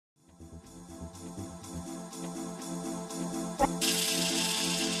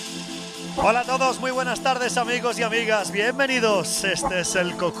Hola a todos, muy buenas tardes amigos y amigas, bienvenidos. Este es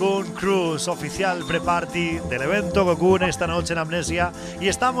el Cocoon Cruise, oficial pre-party del evento Cocoon esta noche en Amnesia, y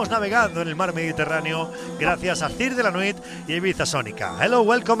estamos navegando en el mar Mediterráneo gracias a Cir de la Nuit y Ibiza Sónica. Hello,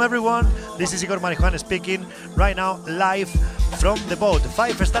 welcome everyone, this is Igor Marijuán speaking, right now live from the boat,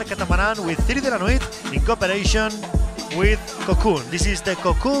 5-star catamaran with Cir de la Nuit in cooperation with Cocoon. This is the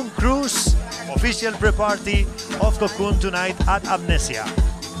Cocoon Cruise, official pre-party of Cocoon tonight at Amnesia.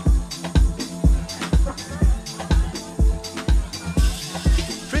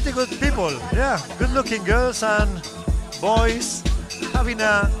 Pretty good people, yeah, good looking girls and boys having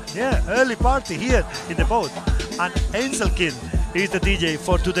a early party here in the boat. And Einzelkind is the DJ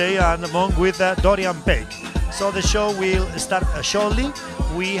for today, and along with Dorian Peck. So the show will start shortly.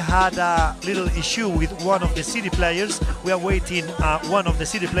 We had a little issue with one of the CD players. We are waiting one of the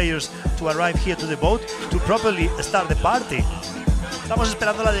CD players to arrive here to the boat to properly start the party. Estamos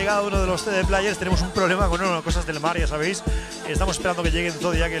esperando la llegada de uno de los CD players. Tenemos un problema con unas cosas del mar, ya sabéis. Estamos esperando que llegue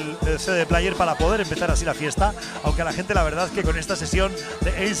todo ya que el CD player para poder empezar así la fiesta. Aunque a la gente, la verdad es que con esta sesión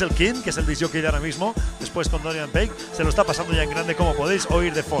de Einzelkind, que es el disc jockey de ahora mismo, después con Dorian Peck, se lo está pasando ya en grande, como podéis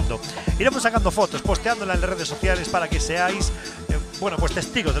oír de fondo. Iremos sacando fotos, posteándola en las redes sociales para que seáis pues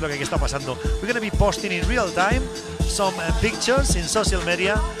testigos de lo que aquí está pasando. We're going to be posting in real time some pictures in social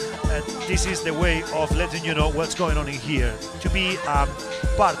media. This is the way of letting you know what's going on in here. To be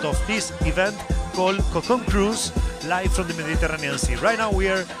part of this event called Cocoon Cruise, live from the Mediterranean Sea. Right now we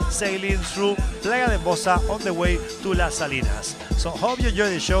are sailing through Playa de Bosa on the way to Las Salinas. So hope you enjoy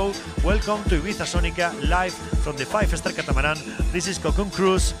the show. Welcome to Ibiza Sonica, live from the 5-star catamaran. This is Cocoon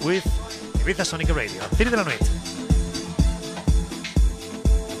Cruise with Ibiza Sonica Radio. Cir de la Nuit.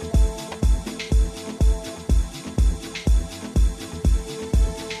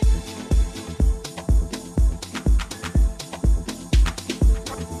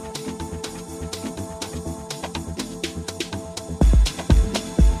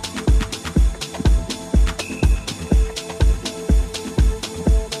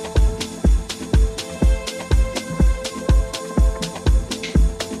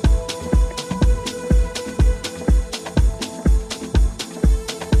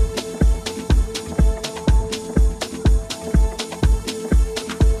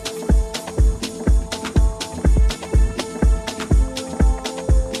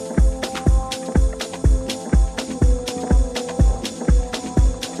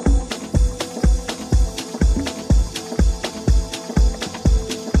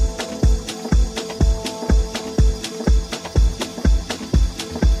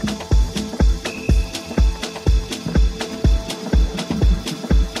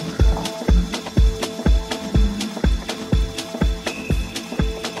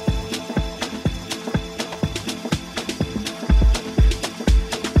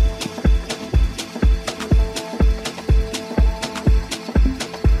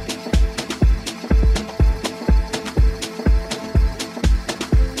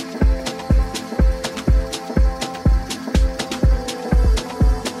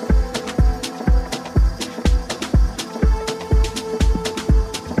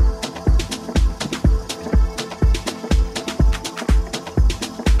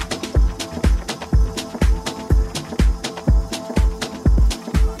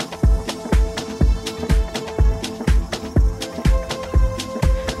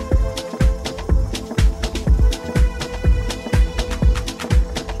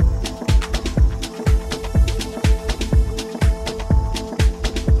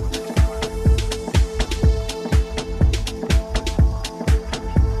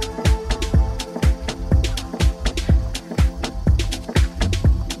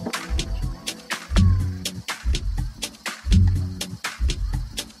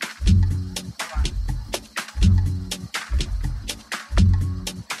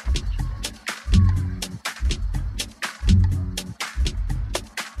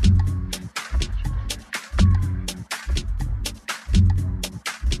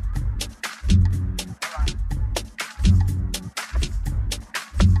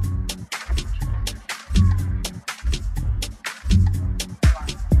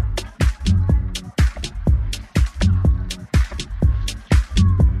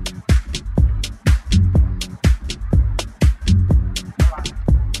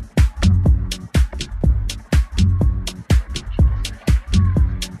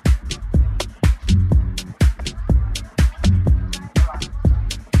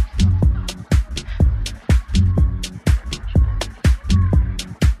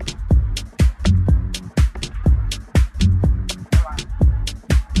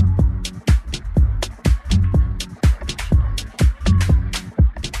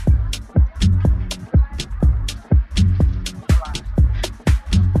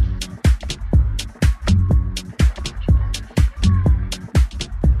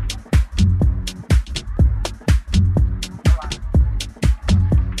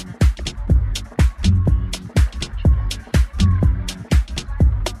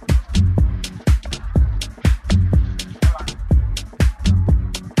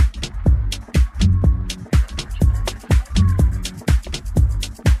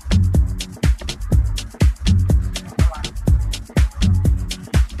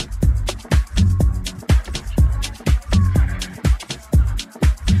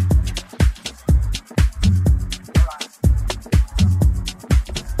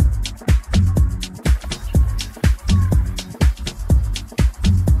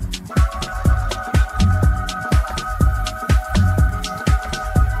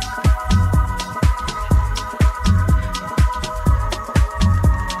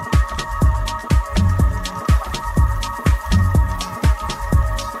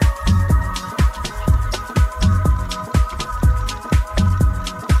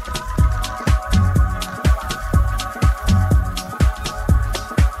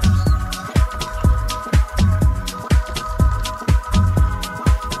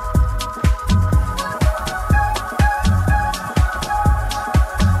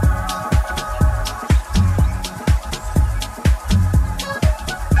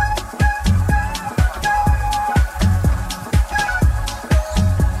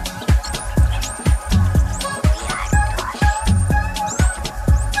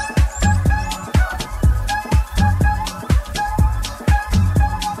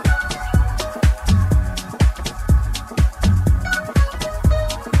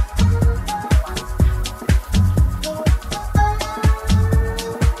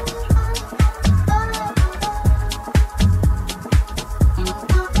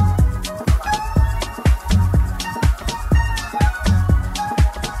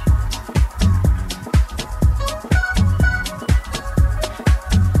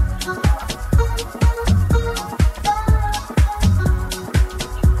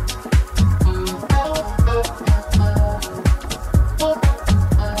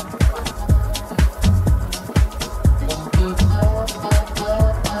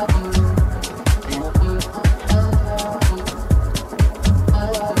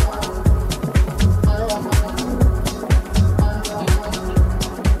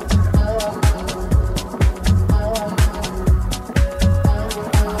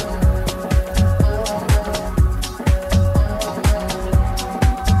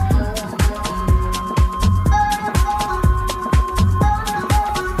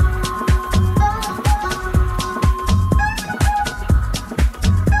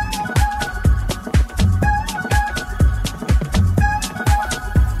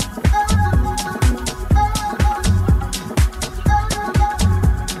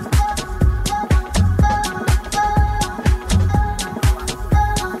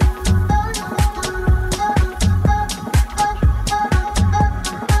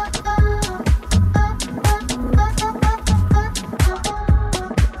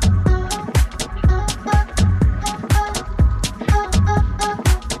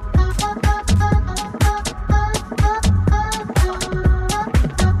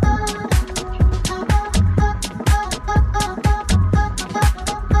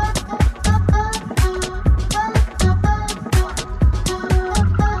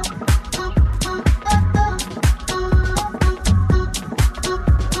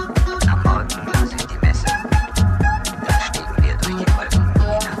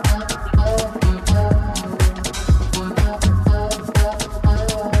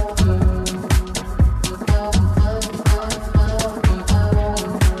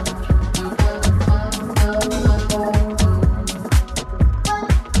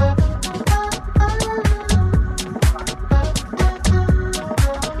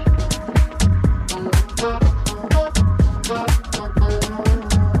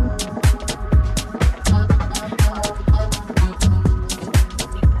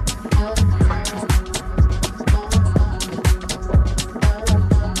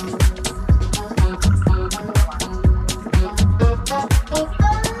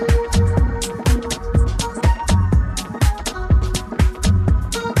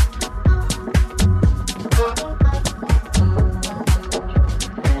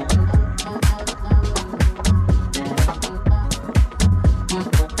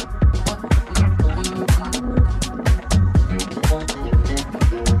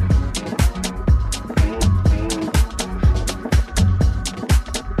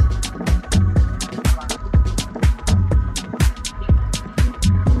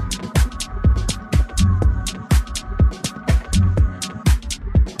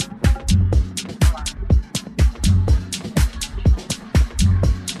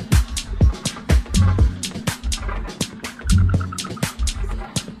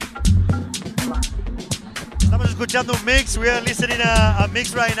 escuchando un mix. We are listening a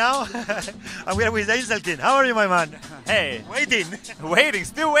mix right now. And we are with Einzelkind. How are you, my man? Hey. Waiting. Waiting,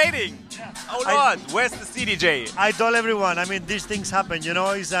 still waiting. Oh Lord, where's the CDJ? I told everyone, I mean, these things happen, you know,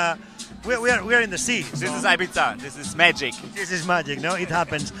 it's we are in the sea. So This is Ibiza, this is magic. this is magic, no? It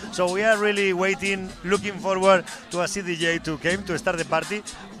happens. So we are really waiting, looking forward to a CDJ to come to start the party.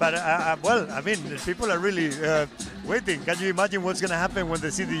 But, well, I mean, people are really waiting. Can you imagine what's going to happen when the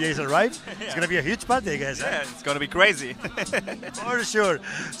CDJs arrive? It's going to be a huge party, I guess. Yeah, it's gonna be crazy. For sure.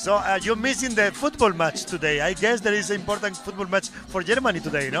 So you're missing the football match today. I guess there is an important football match for Germany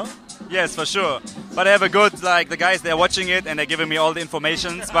today, no? Yes, for sure. But I have a good, like, the guys, they're watching it and they're giving me all the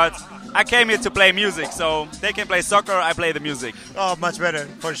informations. But I came here to play music, so they can play soccer, I play the music. Oh, much better,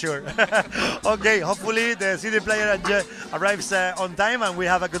 for sure. Okay, hopefully the CD player arrives on time and we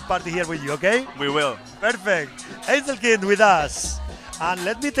have a good party here with you, okay? We will. Perfect. Einzelkind with us. And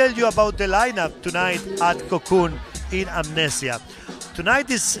let me tell you about the lineup tonight at Cocoon in Amnesia. Tonight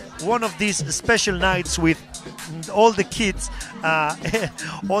is one of these special nights with all the kids,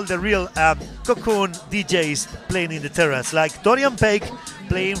 all the real Cocoon DJs playing in the terrace, like Dorian Peck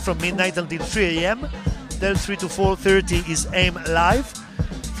playing from midnight until 3 a.m. Then 3 to 4:30 is AIM Live.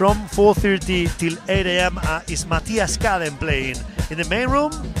 From 4:30 till 8 a.m. Is Matthias Kaden playing. In the main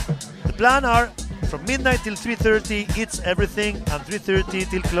room, the plan are from midnight till 3:30, It's Everything, and 3:30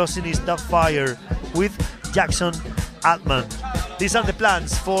 till closing is The Fire with Jackson Altman. These are the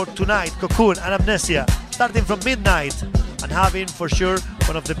plans for tonight, Cocoon and Amnesia, starting from midnight and having for sure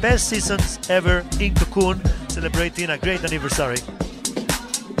one of the best seasons ever in Cocoon, celebrating a great anniversary.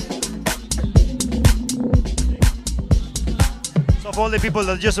 So for all the people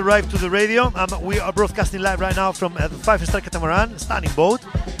that just arrived to the radio, we are broadcasting live right now from the 5-star catamaran, stunning boat,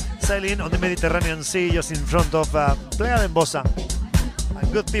 sailing on the Mediterranean Sea just in front of Playa de Embosa.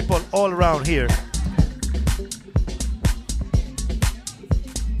 And good people all around here.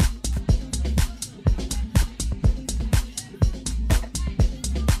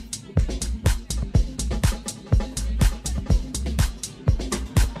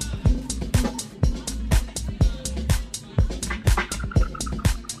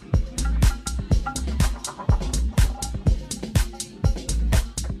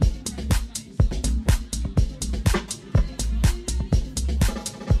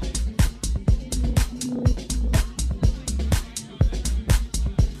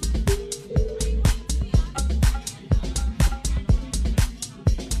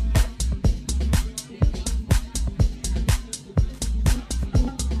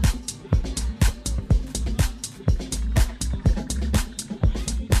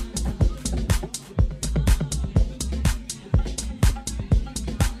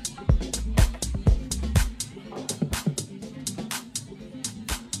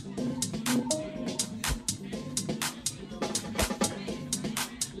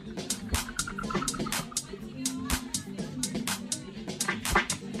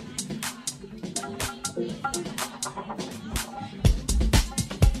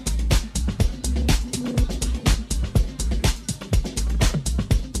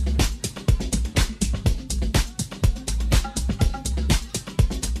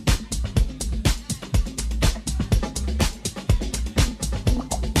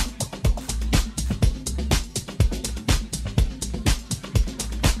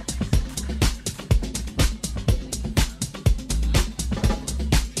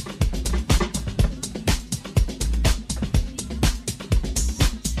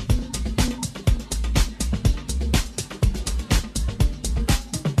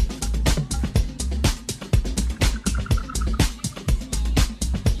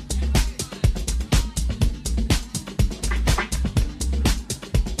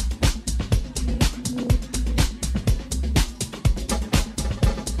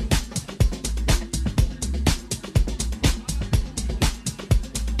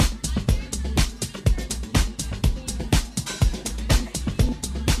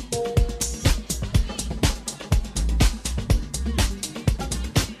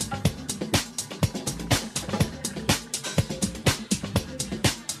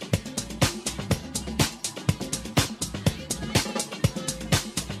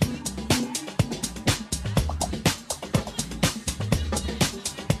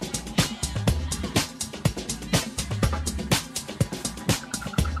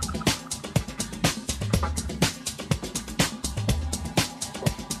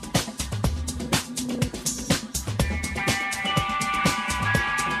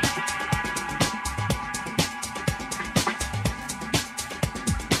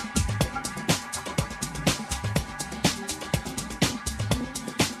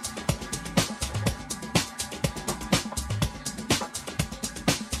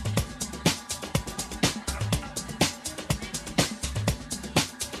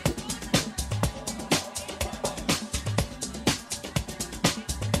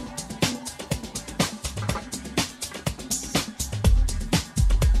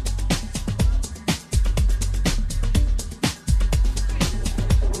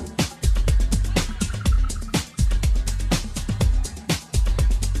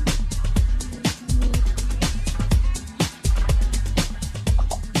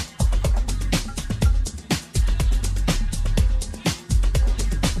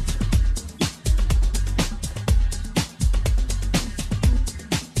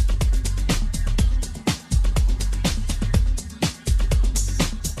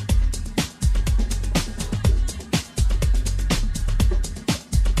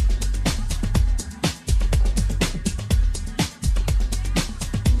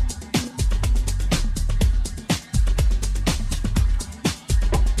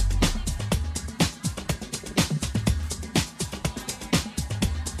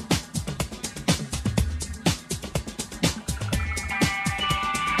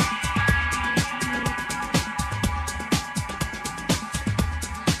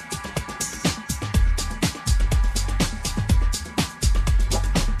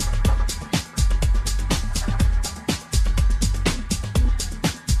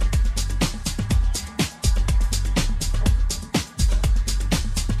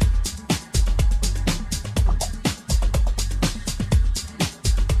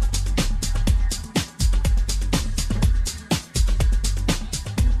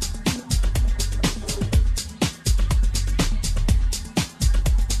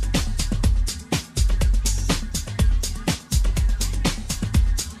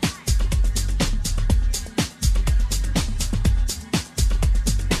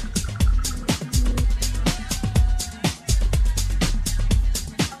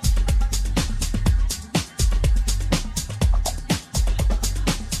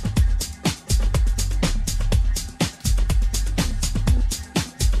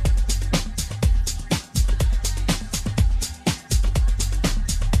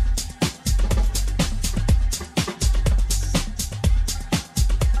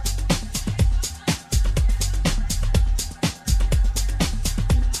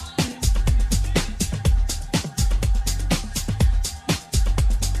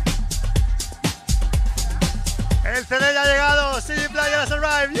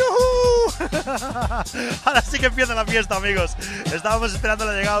 Ahora sí que empieza la fiesta, amigos. Estábamos esperando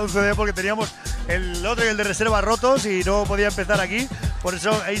la llegada de un CD porque teníamos el otro y el de reserva rotos y no podía empezar aquí. Por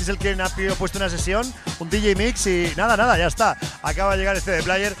eso Einzelkind ha puesto una sesión, un DJ mix y nada, ya está. Acaba de llegar el CD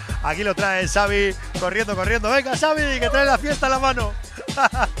player. Aquí lo trae Xavi corriendo. Venga, Xavi, que trae la fiesta a la mano.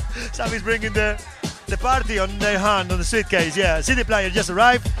 Xavi's bringing the party on the hand, on the suitcase. Yeah, CD player just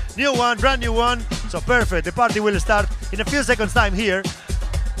arrived. New one, brand new one. So perfect. The party will start in a few seconds time here.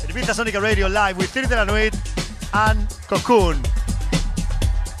 Ibiza Sonica Radio live with Tirte la Nuit and Cocoon.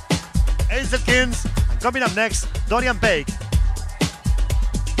 Einzelkind, and coming up next, Dorian Peik.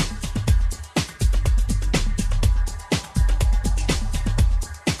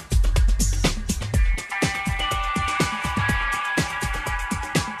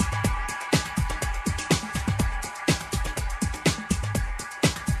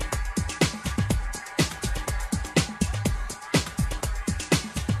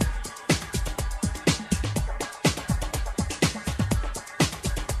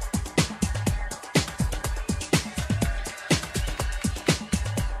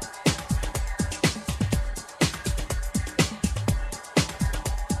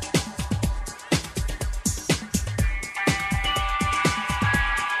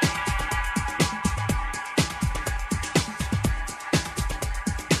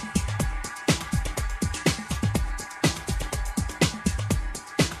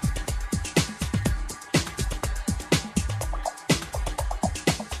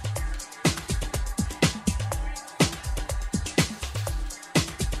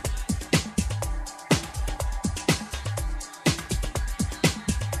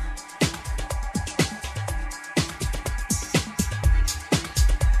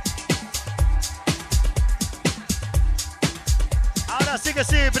 Así que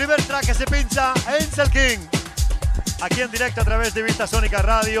sí, primer track que se pincha, Einzelkind. Aquí en directo a través de Ibiza Sónica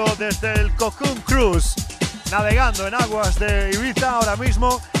Radio desde el Cocoon Cruise. Navegando en aguas de Ibiza ahora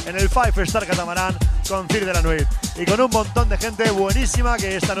mismo en el 5-star catamarán con Tirte de la Nuit. Y con un montón de gente buenísima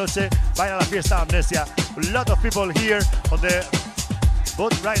que esta noche va a ir a la fiesta Amnesia. A lot of people here on the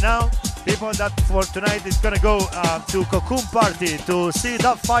boat right now. People that for tonight is gonna go to Cocoon Party to see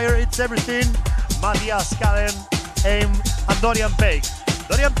that fire, it's everything. Matthias Caden, Aim and Dorian Peik.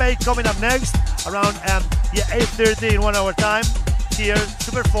 Dorian Peik coming up next around 8:30 in 1 hour time here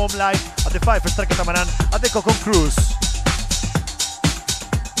to perform live at the 5-star Catamaran at the Cocoon Cruise.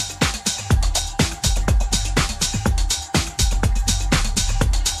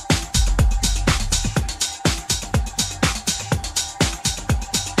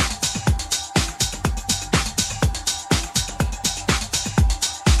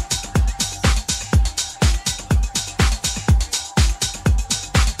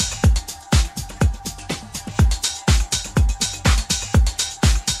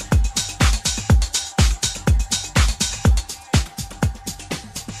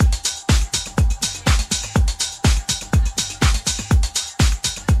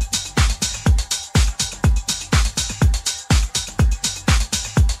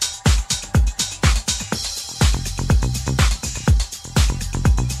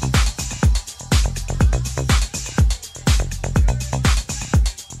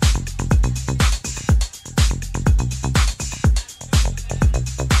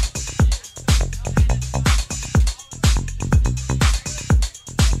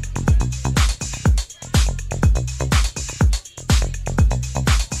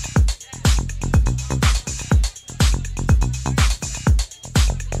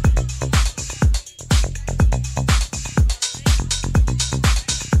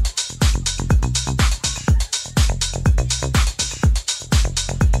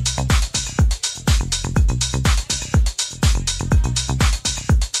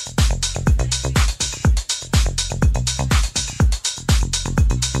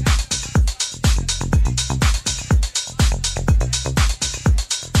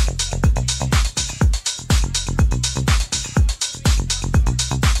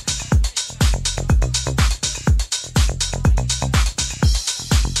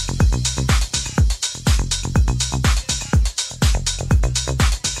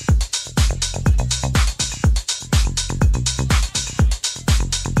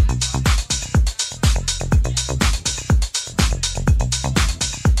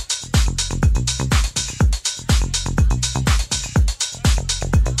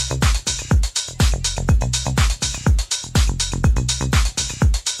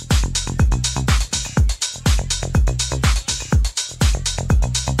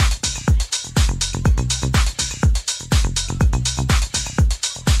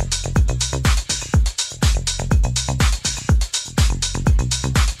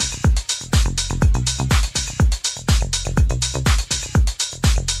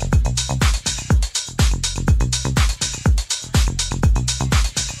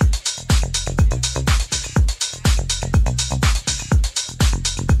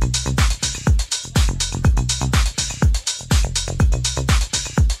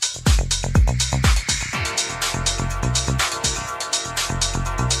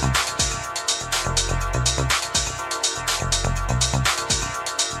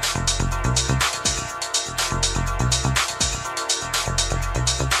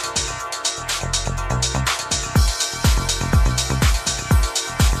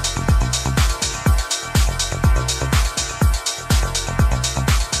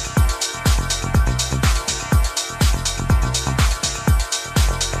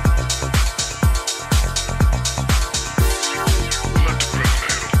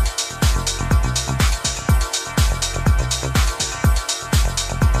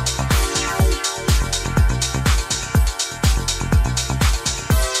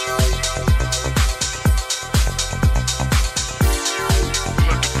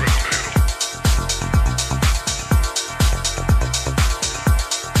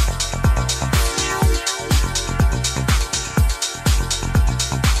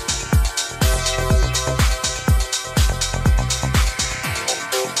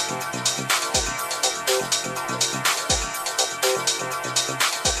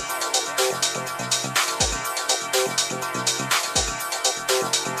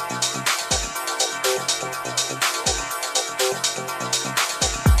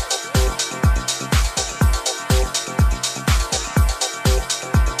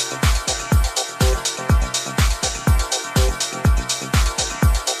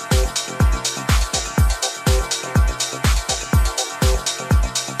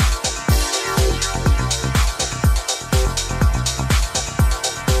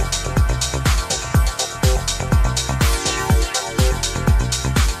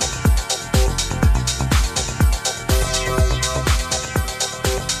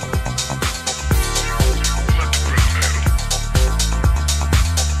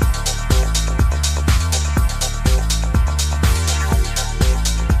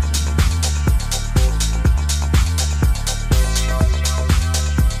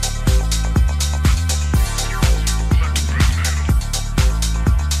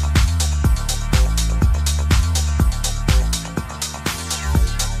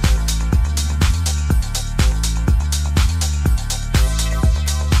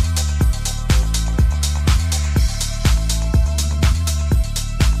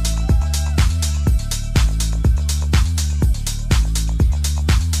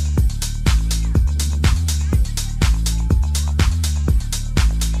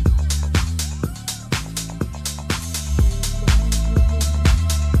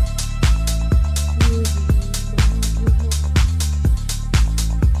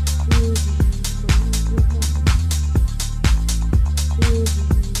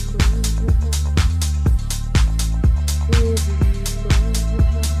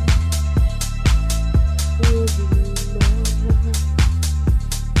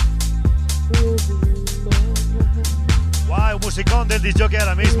 el disc jockey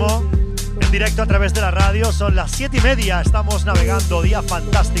ahora mismo, en directo a través de la radio. Son las 7:30, estamos navegando, día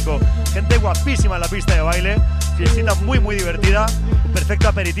fantástico. Gente guapísima en la pista de baile, fiestita muy muy divertida. Un perfecto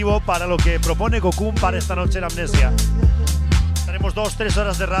aperitivo para lo que propone Cocoon para esta noche en Amnesia. Tenemos 2-3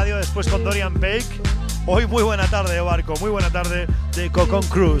 horas de radio después con Dorian Bake. Hoy muy buena tarde de barco, muy buena tarde de Cocoon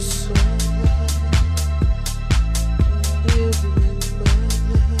Cruise.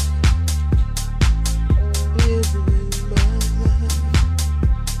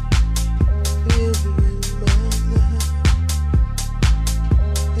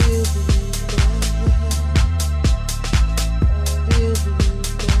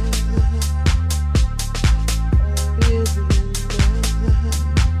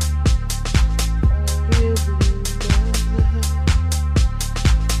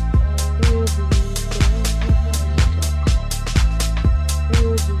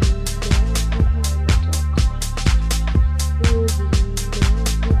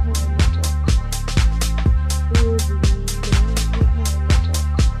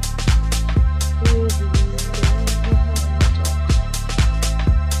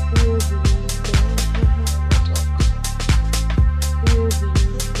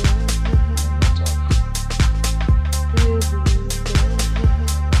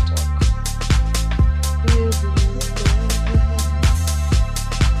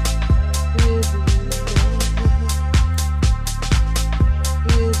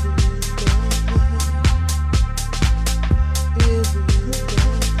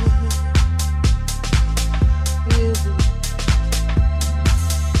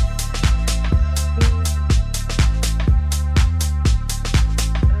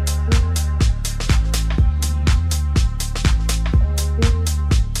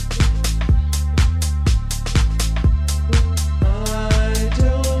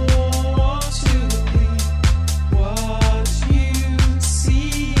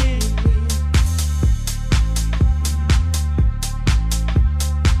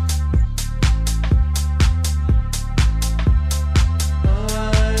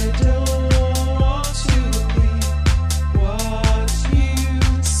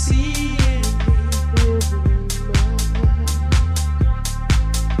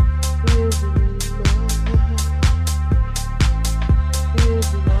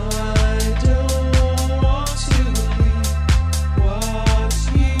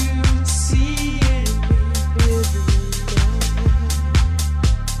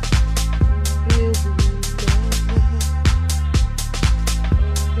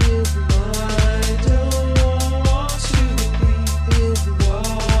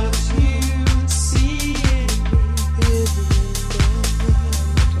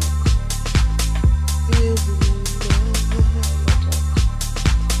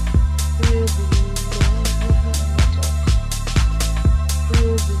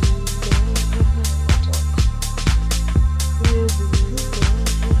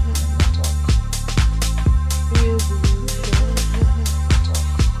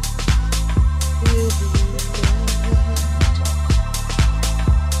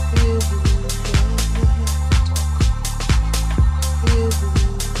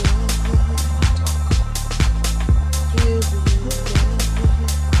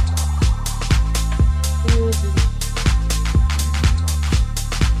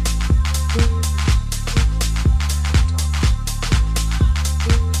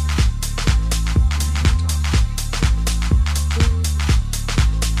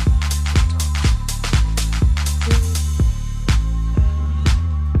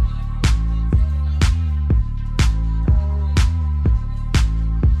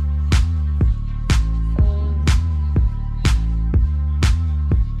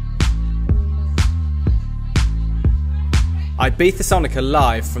 Ibiza Sonica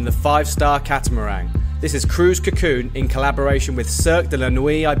live from the 5-star Catamaran. This is Cruise Cocoon in collaboration with Cirque de la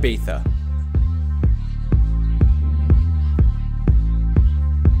Nuit Ibiza.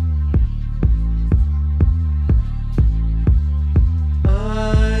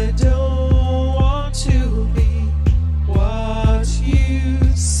 I don't want to be what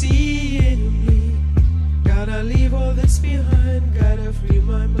you see in me. Gotta leave all this behind, gotta free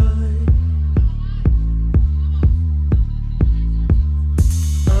my mind.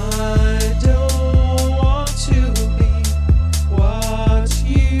 I don't want to be what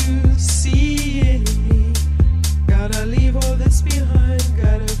you see in me. Gotta leave all this behind,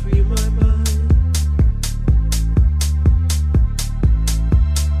 gotta free my mind.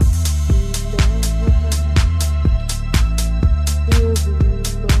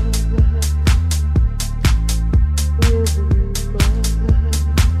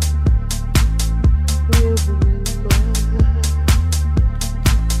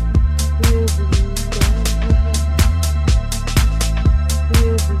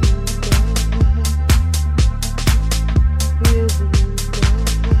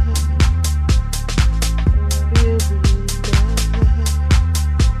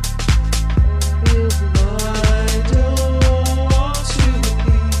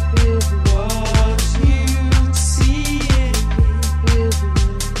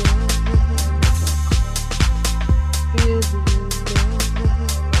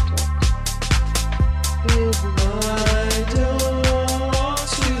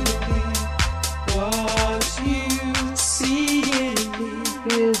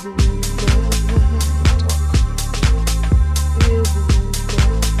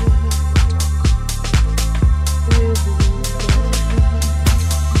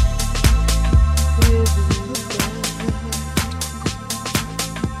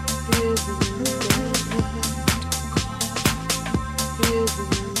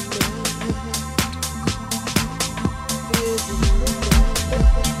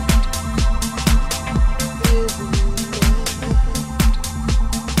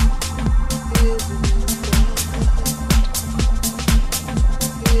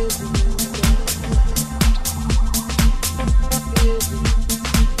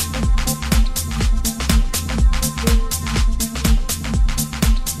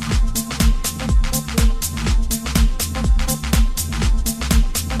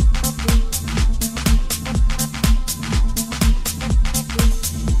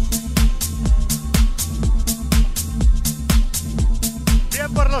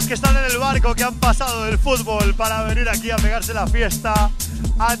 los que están en el barco, que han pasado del fútbol para venir aquí a pegarse la fiesta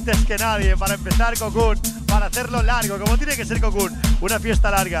antes que nadie, para empezar Cocoon, para hacerlo largo, como tiene que ser Cocoon, una fiesta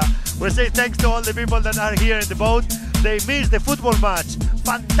larga. We say thanks to all the people that are here in the boat. They missed the football match.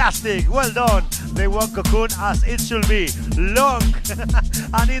 Fantastic, well done. They won Cocoon as it should be. Long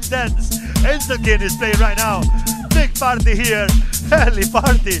and intense. Einzelkind is playing right now. Big party here, early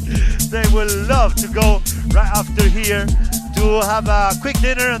party. They will love to go right after here to have a quick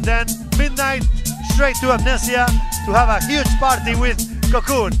dinner and then midnight straight to Amnesia to have a huge party with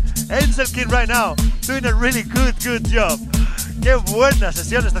Cocoon. Einzelkind right now doing a really good job. Qué buena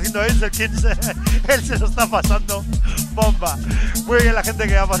sesión está haciendo Einzelkind. Él se lo está pasando bomba. Muy bien la gente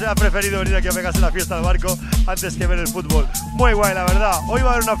que ha preferido venir aquí a pegarse la fiesta al barco antes que ver el fútbol. Muy guay, la verdad. Hoy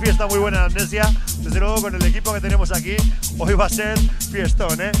va a haber una fiesta muy buena en Amnesia. Desde luego con el equipo que tenemos aquí, hoy va a ser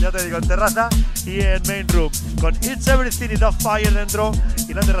fiestón, ¿eh? Ya te digo, en terraza y en main room. Con It's Everything y Dove Fire dentro.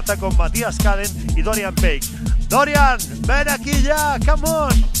 Y la terraza con Matías Caden y Dorian Bake. Dorian, ven aquí ya, come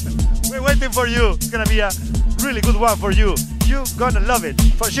on. We're waiting for you. It's gonna be a really good one for you. You're gonna love it,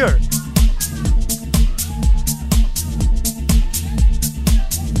 for sure.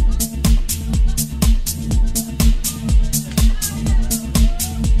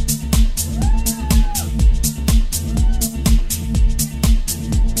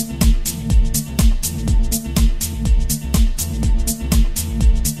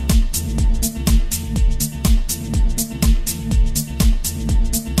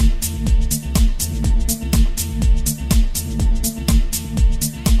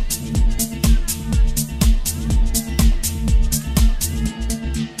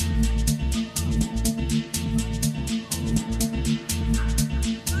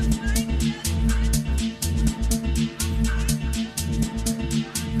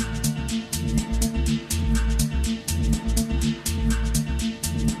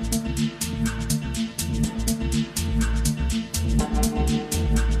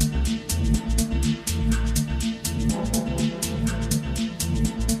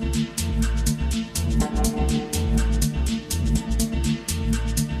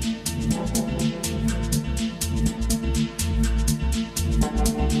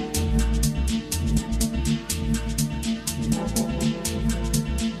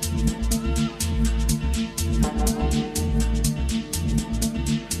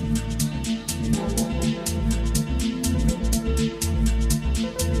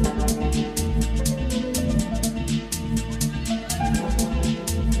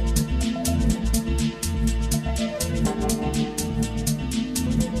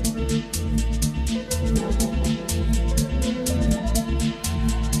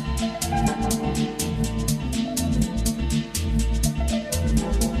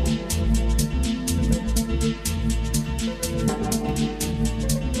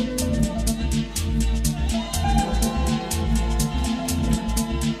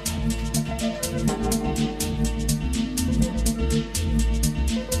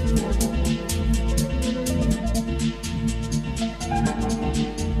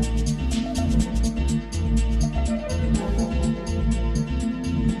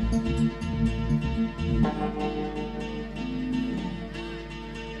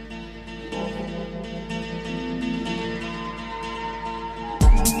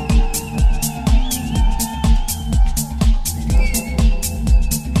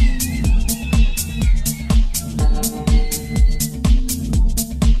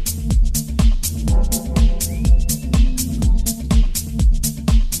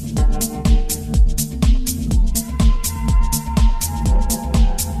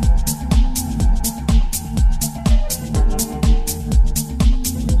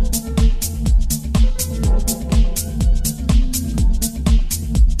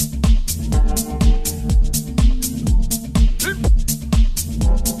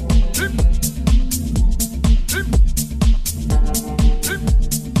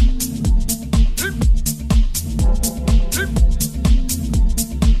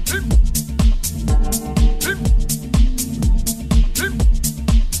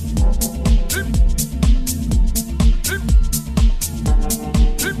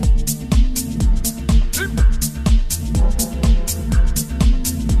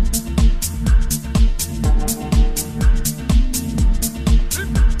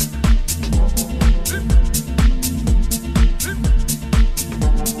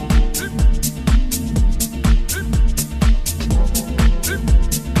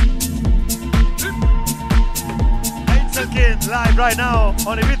 live right now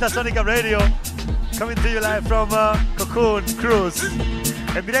on Ibiza Sonica Radio, coming to you live from Cocoon Cruise.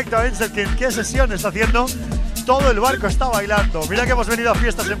 En directo a Einzelkind, ¿qué sesión está haciendo? todo el barco está bailando. Mira que hemos venido a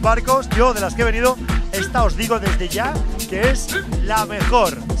fiestas en barcos. Yo, de las que he venido, esta os digo desde ya que es la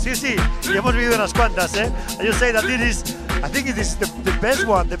mejor. Sí, sí, y hemos vivido unas cuantas, I just say that I think it is the best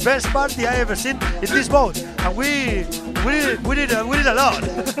one, the best party I ever seen in this boat. And we did a lot.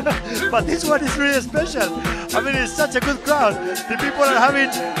 But this one is really special. I mean, it's such a good crowd. The people are having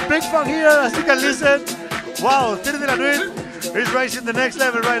big fun here, as you can listen. Wow, Tir de la Nuit is rising the next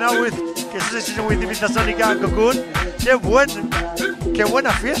level right now with Ibiza Sonica and Cocoon. Qué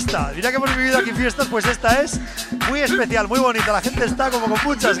buena fiesta. Mira que hemos vivido aquí fiestas, pues esta es muy especial, muy bonita. La gente está como con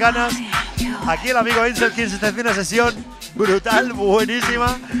muchas ganas. Aquí el amigo Einzelkind se está haciendo una sesión brutal,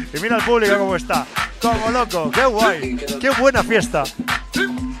 buenísima. Y mira el público cómo está, como loco. Qué guay, qué buena fiesta.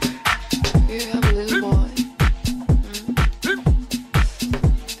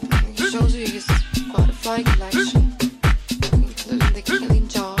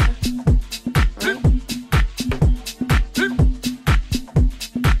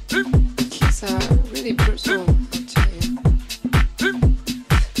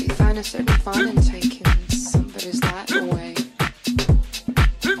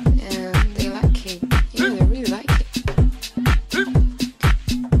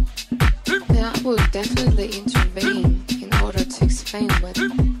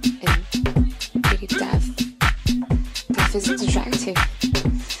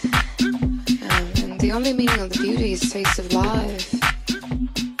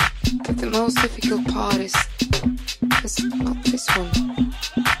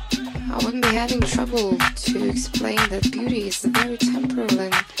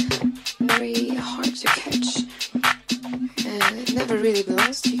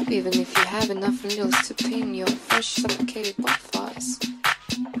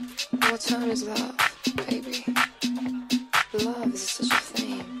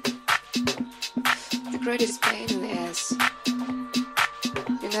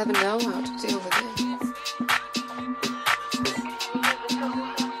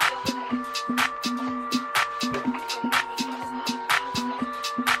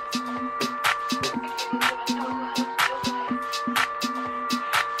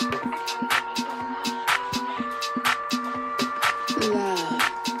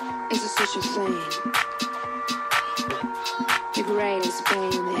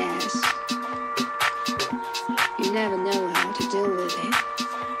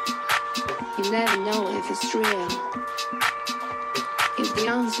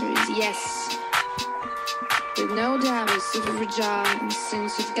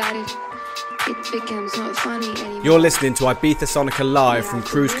 You're listening to Ibiza Sonica live from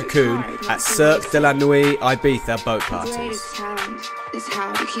Cruise Cocoon at Cirque de la Nuit Ibiza boat parties. Is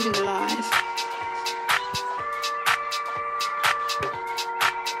how to keep it alive.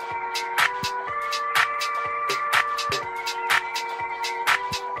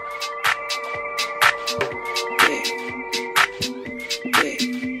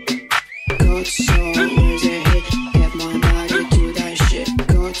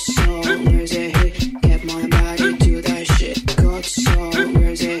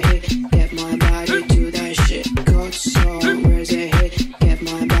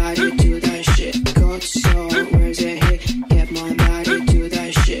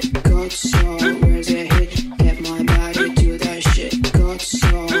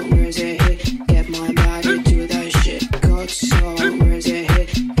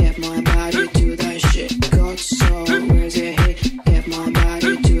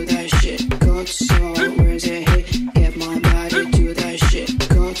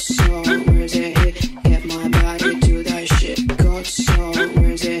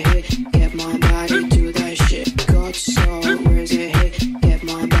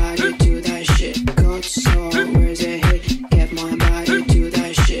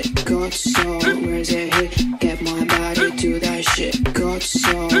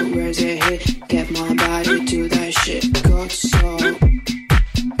 Get my body to that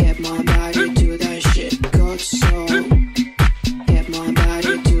shit.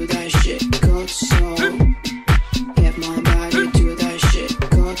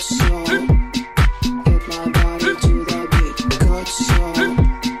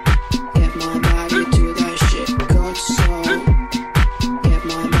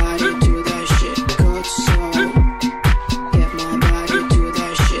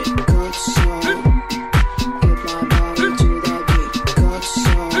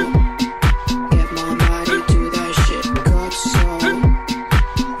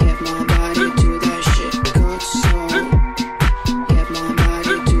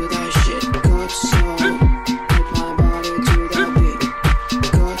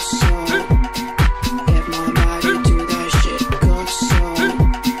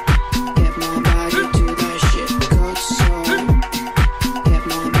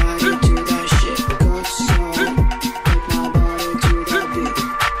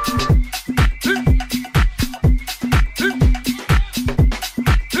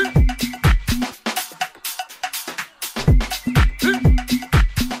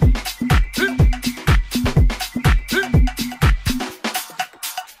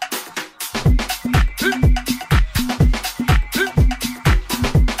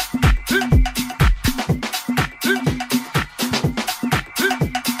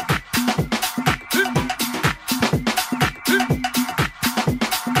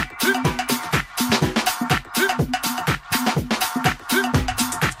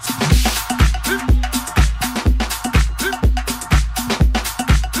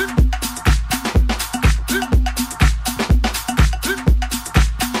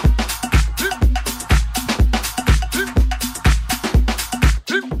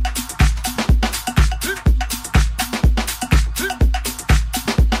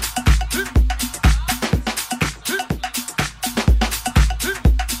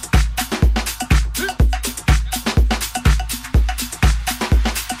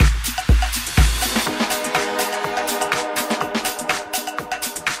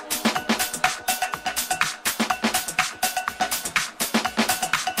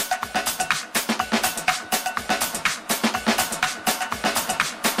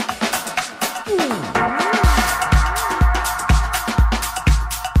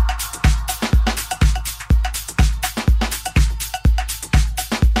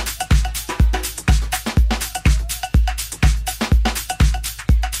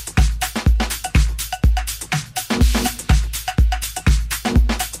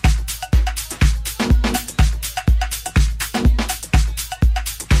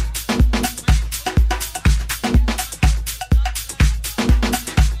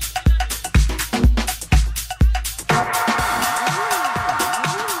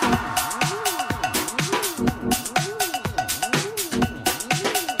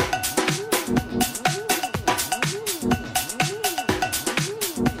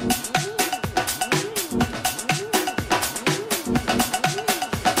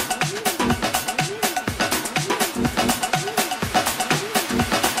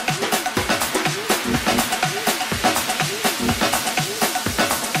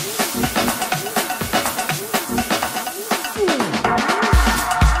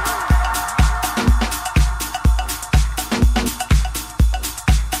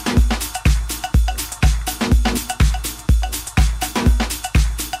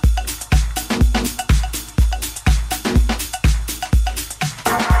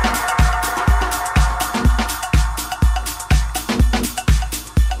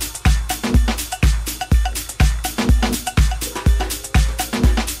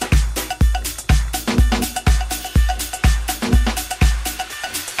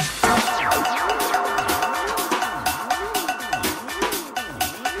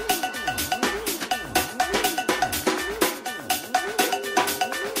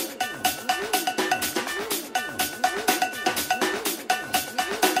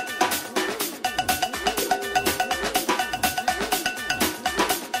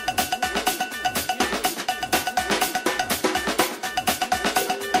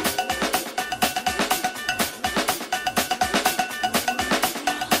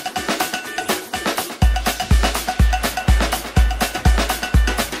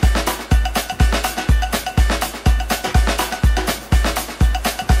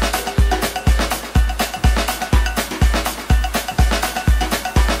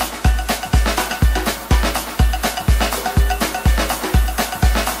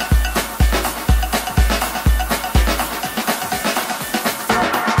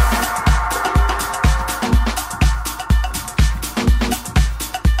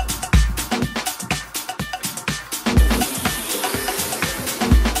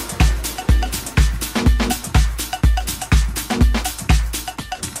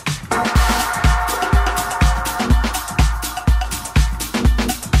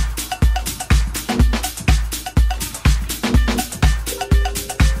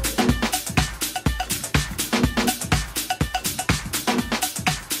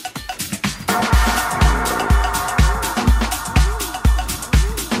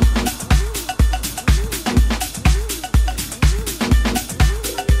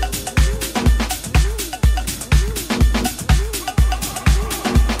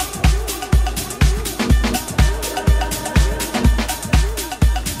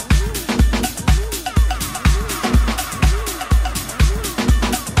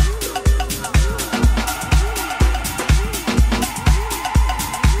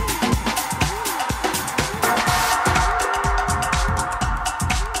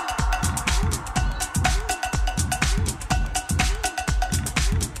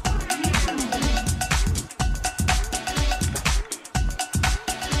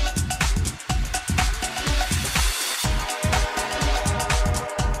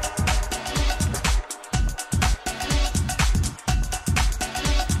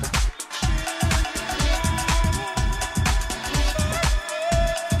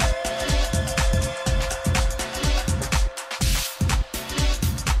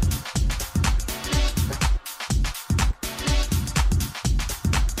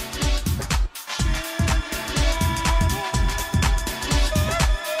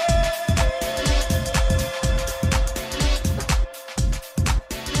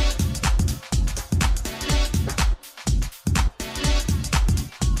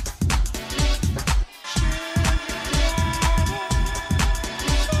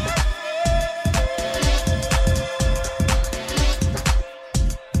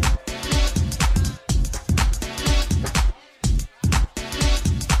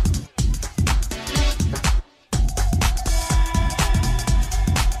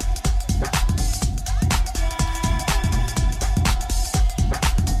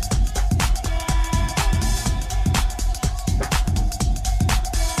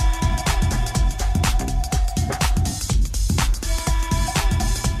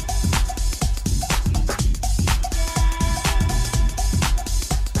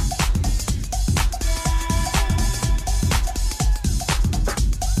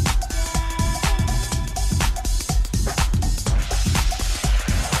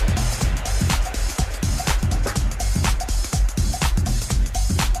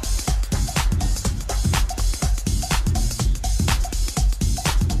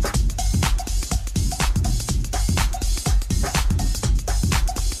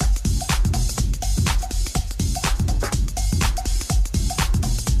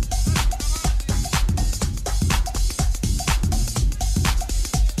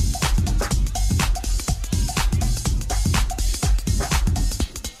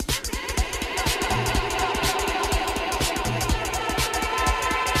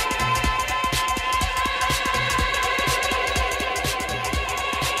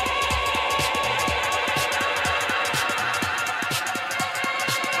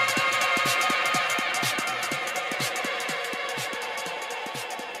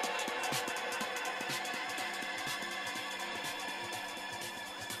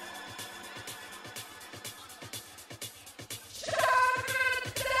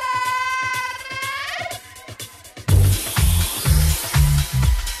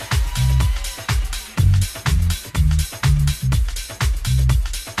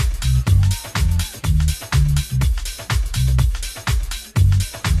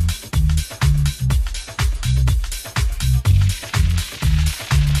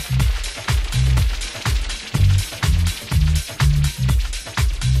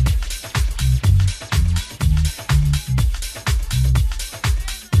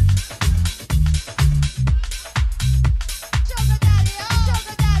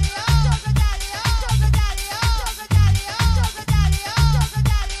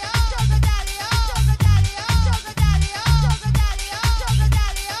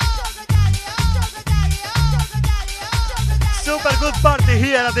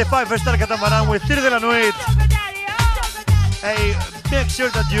 here at the 5-star Catamaran with Tir de la Nuit. Hey, make sure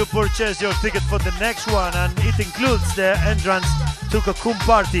that you purchase your ticket for the next one, and it includes the entrance to Cocoon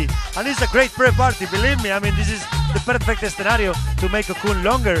party. And it's a great pre-party, believe me. I mean, this is the perfect scenario to make Cocoon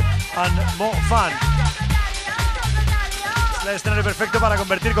longer and more fun. Es el escenario perfecto para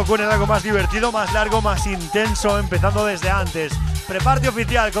convertir Cocoon en algo más divertido, más largo, más intenso, empezando desde antes. Pre-party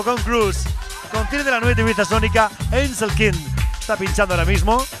oficial, Cocoon Cruise, con Tir de la Nuit, Ibiza Sónica, Einzelkind está pinchando ahora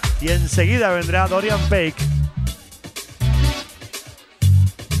mismo y enseguida vendrá Dorian Bake.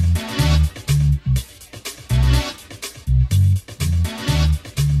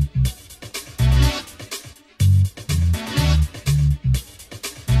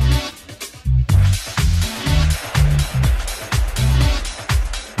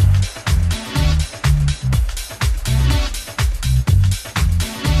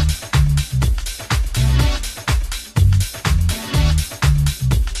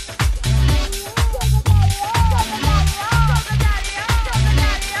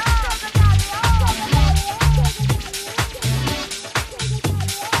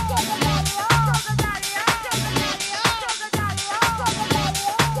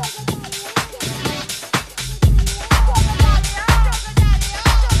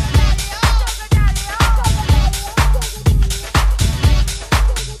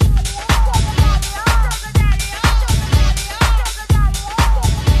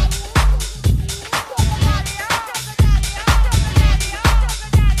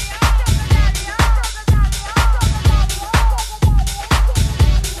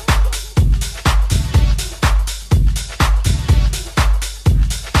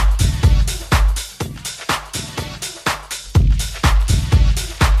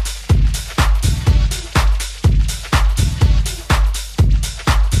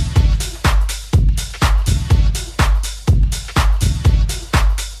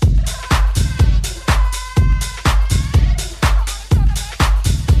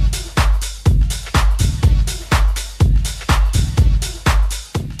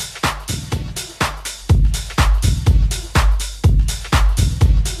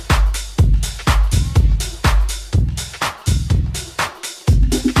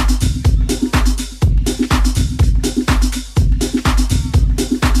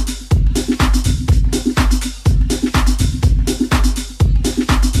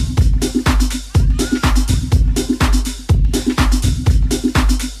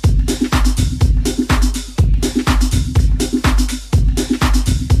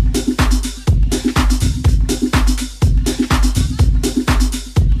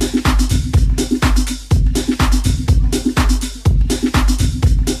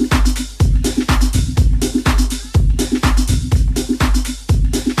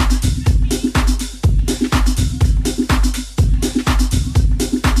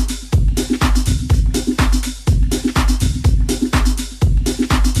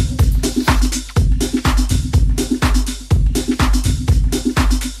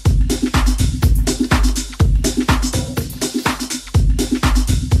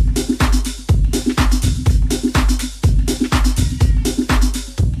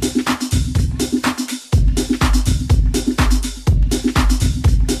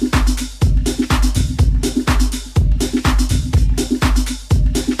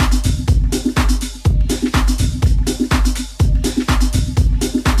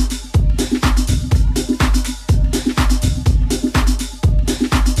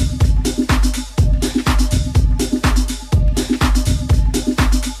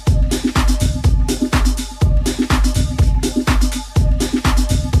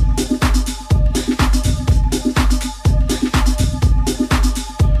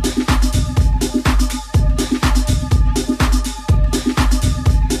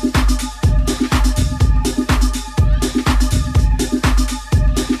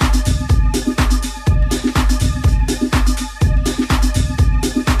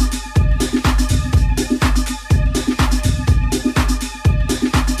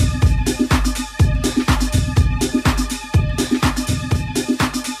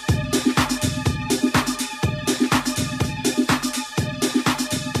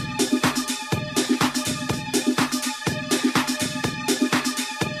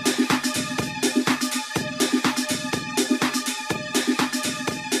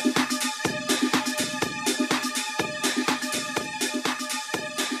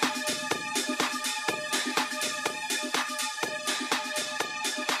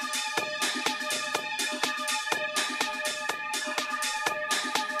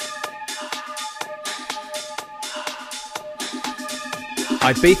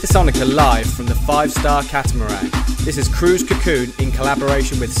 Ibiza Sonica live from the 5-star Catamaran. This is Cruise Cocoon in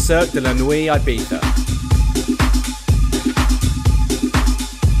collaboration with Cirque de la Nuit Ibiza.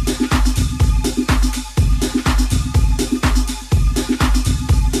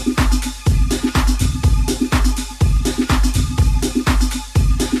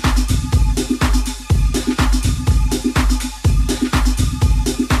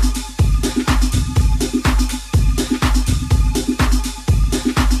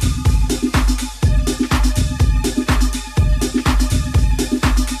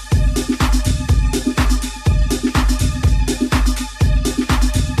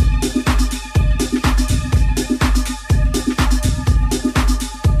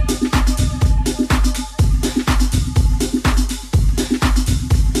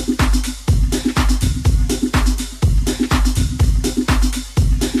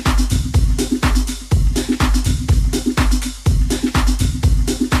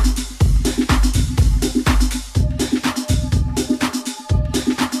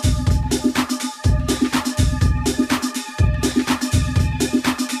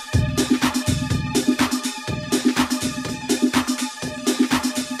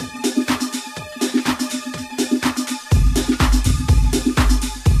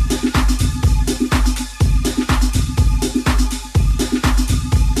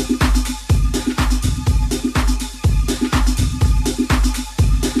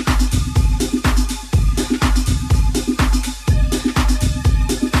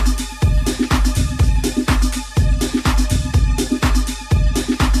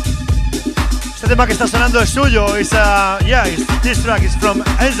 Este tema que está sonando es suyo. This track is from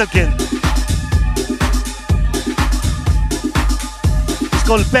Einzelkind. It's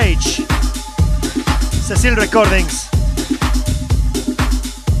called Page. Cecil Recordings.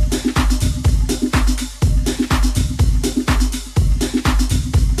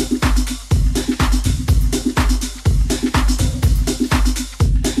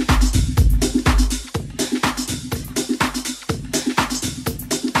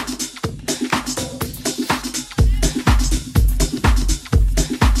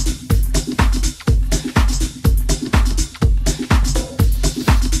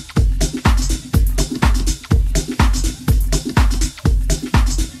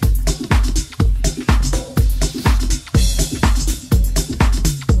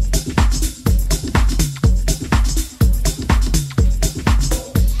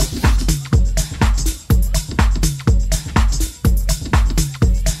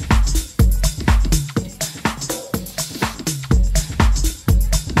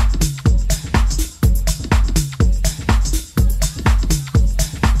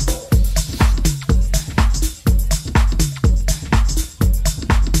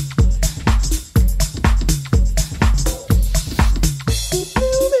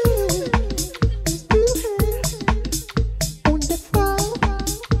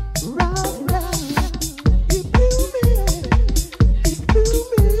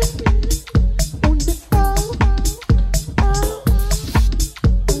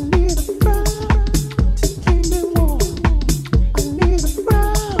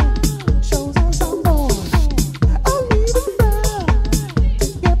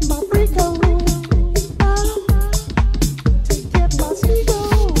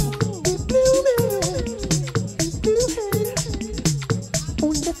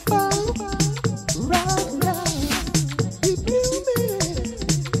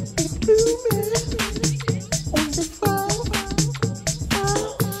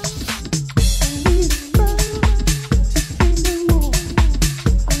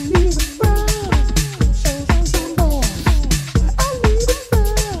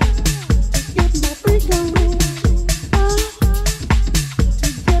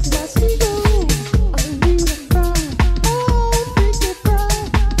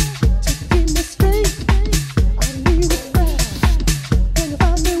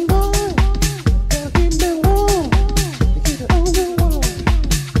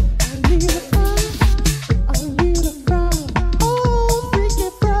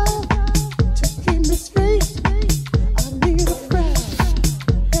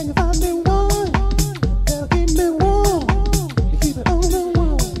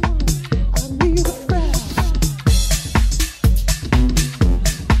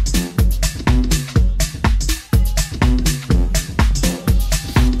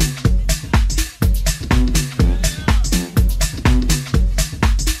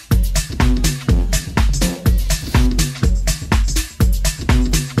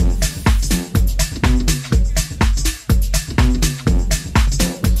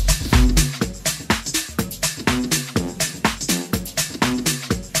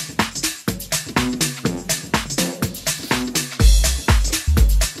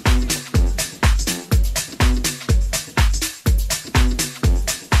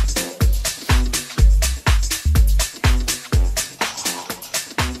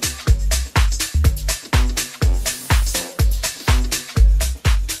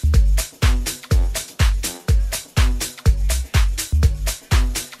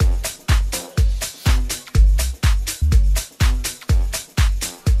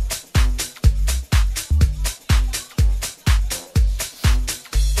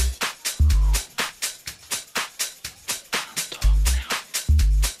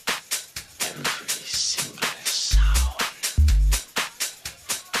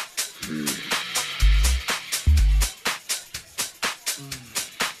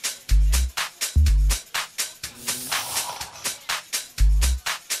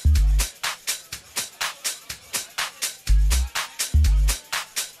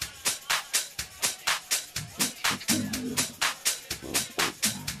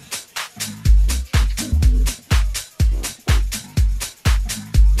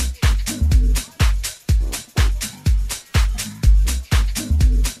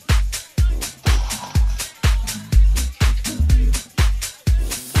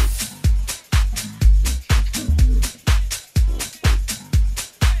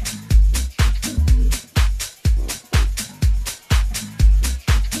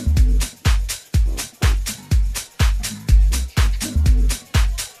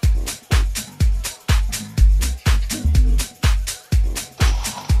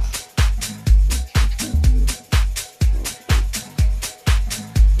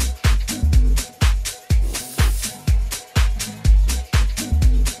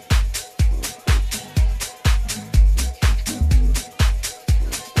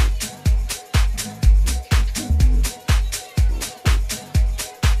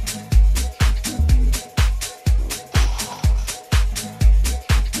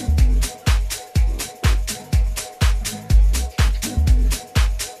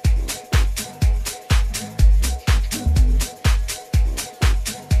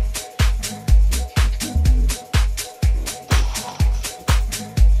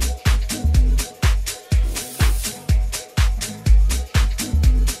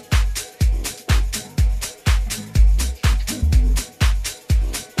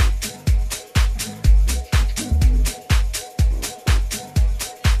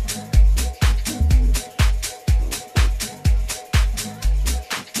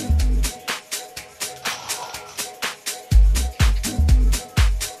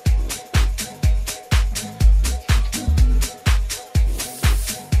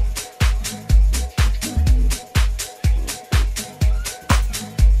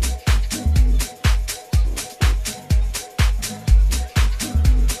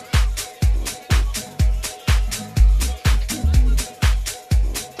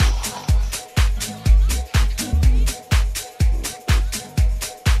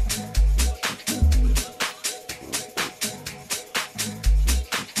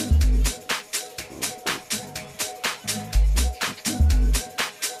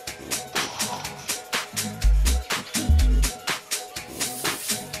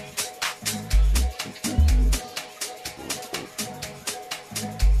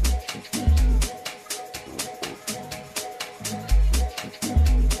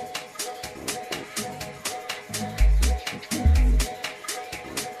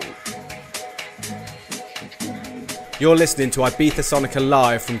 You're listening to Ibiza Sonica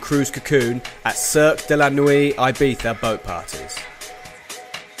live from Cruise Cocoon at Cirque de la Nuit Ibiza boat parties.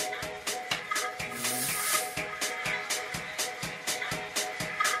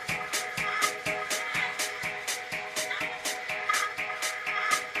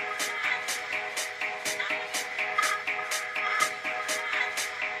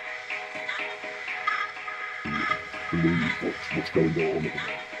 Believe what's going on.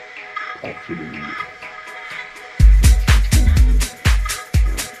 Absolutely.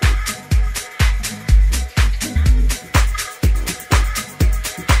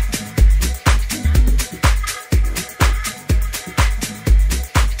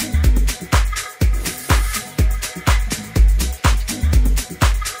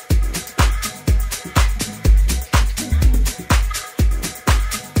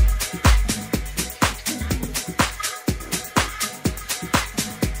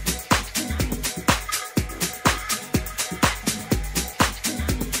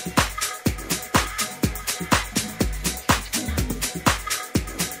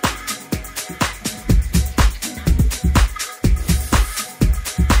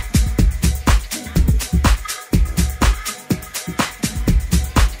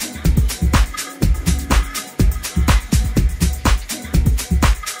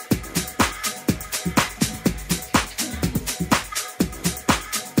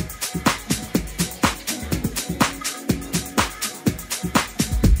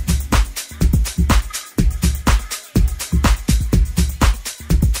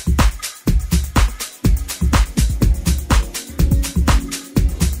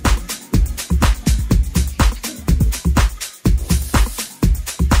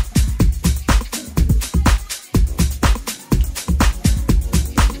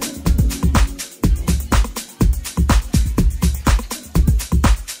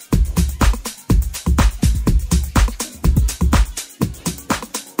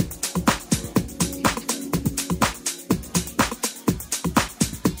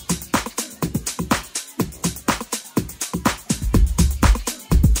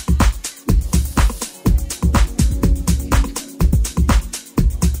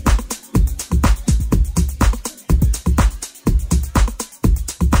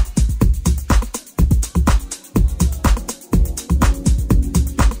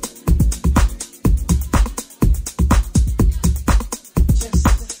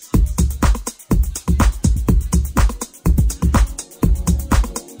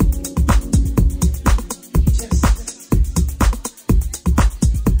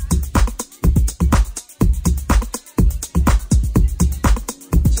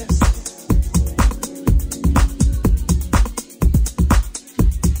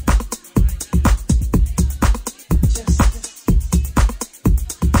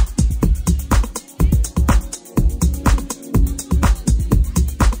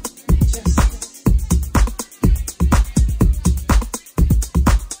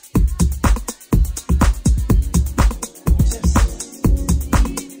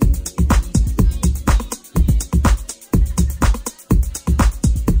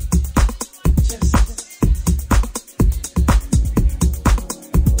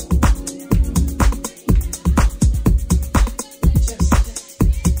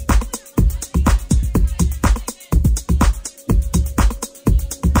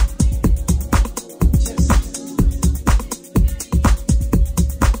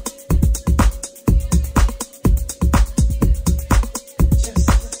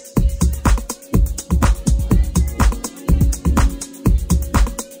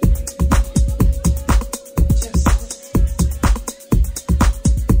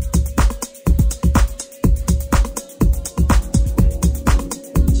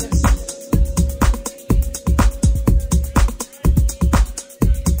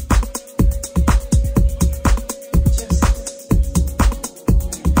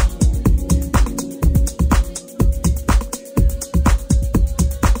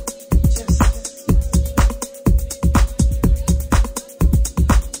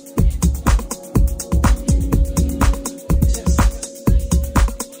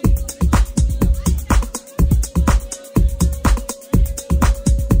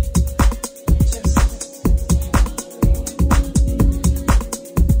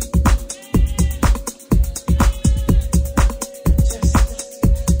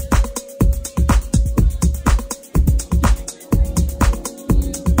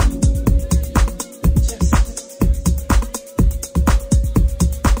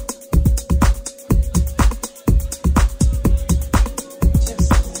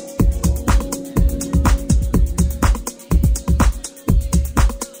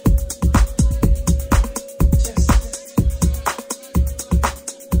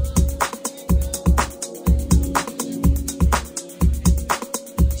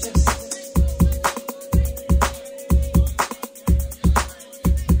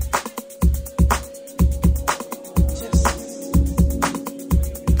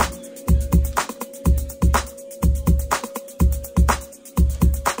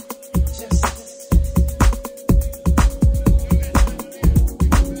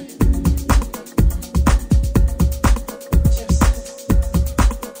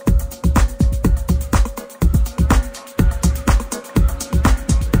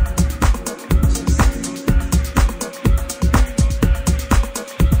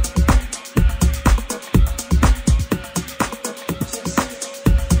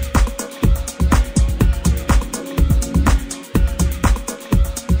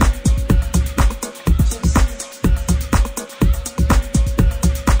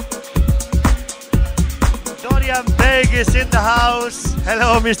 Dorian Peik is in the house.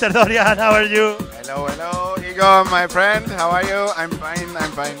 Hello, Mr. Dorian, how are you? Hello, hello, Igor, my friend. How are you? I'm fine,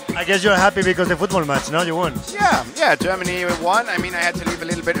 I'm fine. I guess you're happy because the football match, no? You won. Yeah, Germany won. I mean, I had to leave a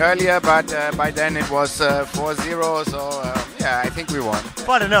little bit earlier, but by then it was 4-0, so yeah, I think we won.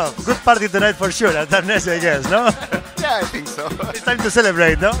 Fun enough. Good party tonight for sure at Darnese, I guess, no? Yeah, I think so. It's time to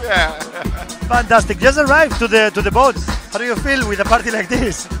celebrate, no? Yeah. Fantastic. Just arrived to the boat. How do you feel with a party like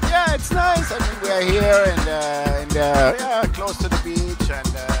this? Yeah, it's nice. I mean, we are here and yeah, close to the beach, and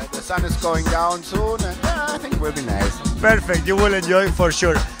the sun is going down soon, and yeah, I think it will be nice. Perfect. You will enjoy for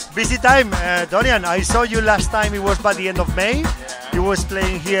sure. Busy time, Dorian. I saw you last time. It was by the end of May. Yeah. You was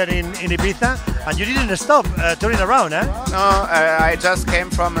playing here in Ibiza, and you didn't stop touring around, eh? No, I just came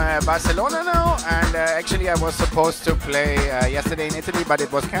from Barcelona now, and actually I was supposed to play yesterday in Italy, but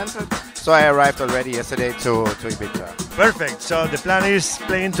it was cancelled. So I arrived already yesterday to Ibiza. Perfect. So the plan is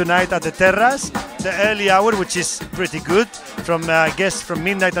playing tonight at the Terrace, the early hour, which is pretty good. From I guess from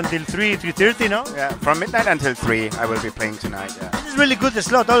midnight until 3:30, no? Yeah, from midnight until 3 I will be playing tonight. Yeah. It's really good the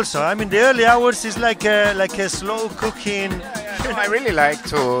slot also. I mean the early hours is like a slow cooking. No, I really like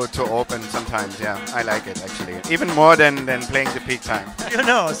to open sometimes. Yeah, I like it actually, even more than playing the peak time. You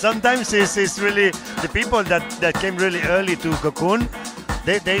know, sometimes it's really the people that came really early to Cocoon.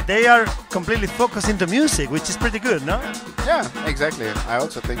 They are completely focused into music, which is pretty good, no? Yeah, exactly. I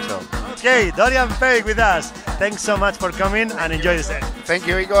also think so. Okay, Dorian Peik with us. Thanks so much for coming and enjoy the set. Thank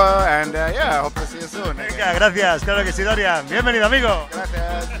you, Igor, and yeah, hope to see you soon. Venga, gracias. Claro que sí, Dorian. Bienvenido, amigo.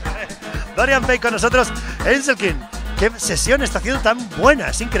 Gracias. Dorian Peik con nosotros. Einzelkind, qué sesión está haciendo tan buena.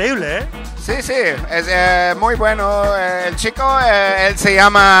 Es increíble, ¿eh? Sí, sí, es muy bueno. El chico, él se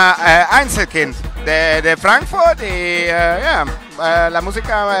llama Einzelkind de Frankfurt y yeah, la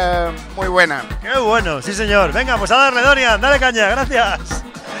música muy buena. Qué bueno, sí señor. Venga, pues a darle, Dorian, dale caña, gracias.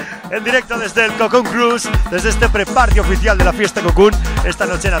 En directo desde el Cocoon Cruise, desde este pre-party oficial de la fiesta Cocoon, esta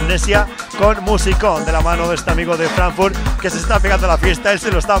noche en Amnesia, con musicón de la mano de este amigo de Frankfurt que se está pegando a la fiesta, él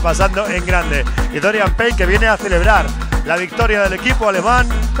se lo está pasando en grande. Y Dorian Peik que viene a celebrar la victoria del equipo alemán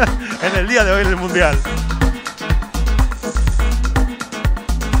en el día de hoy en el Mundial.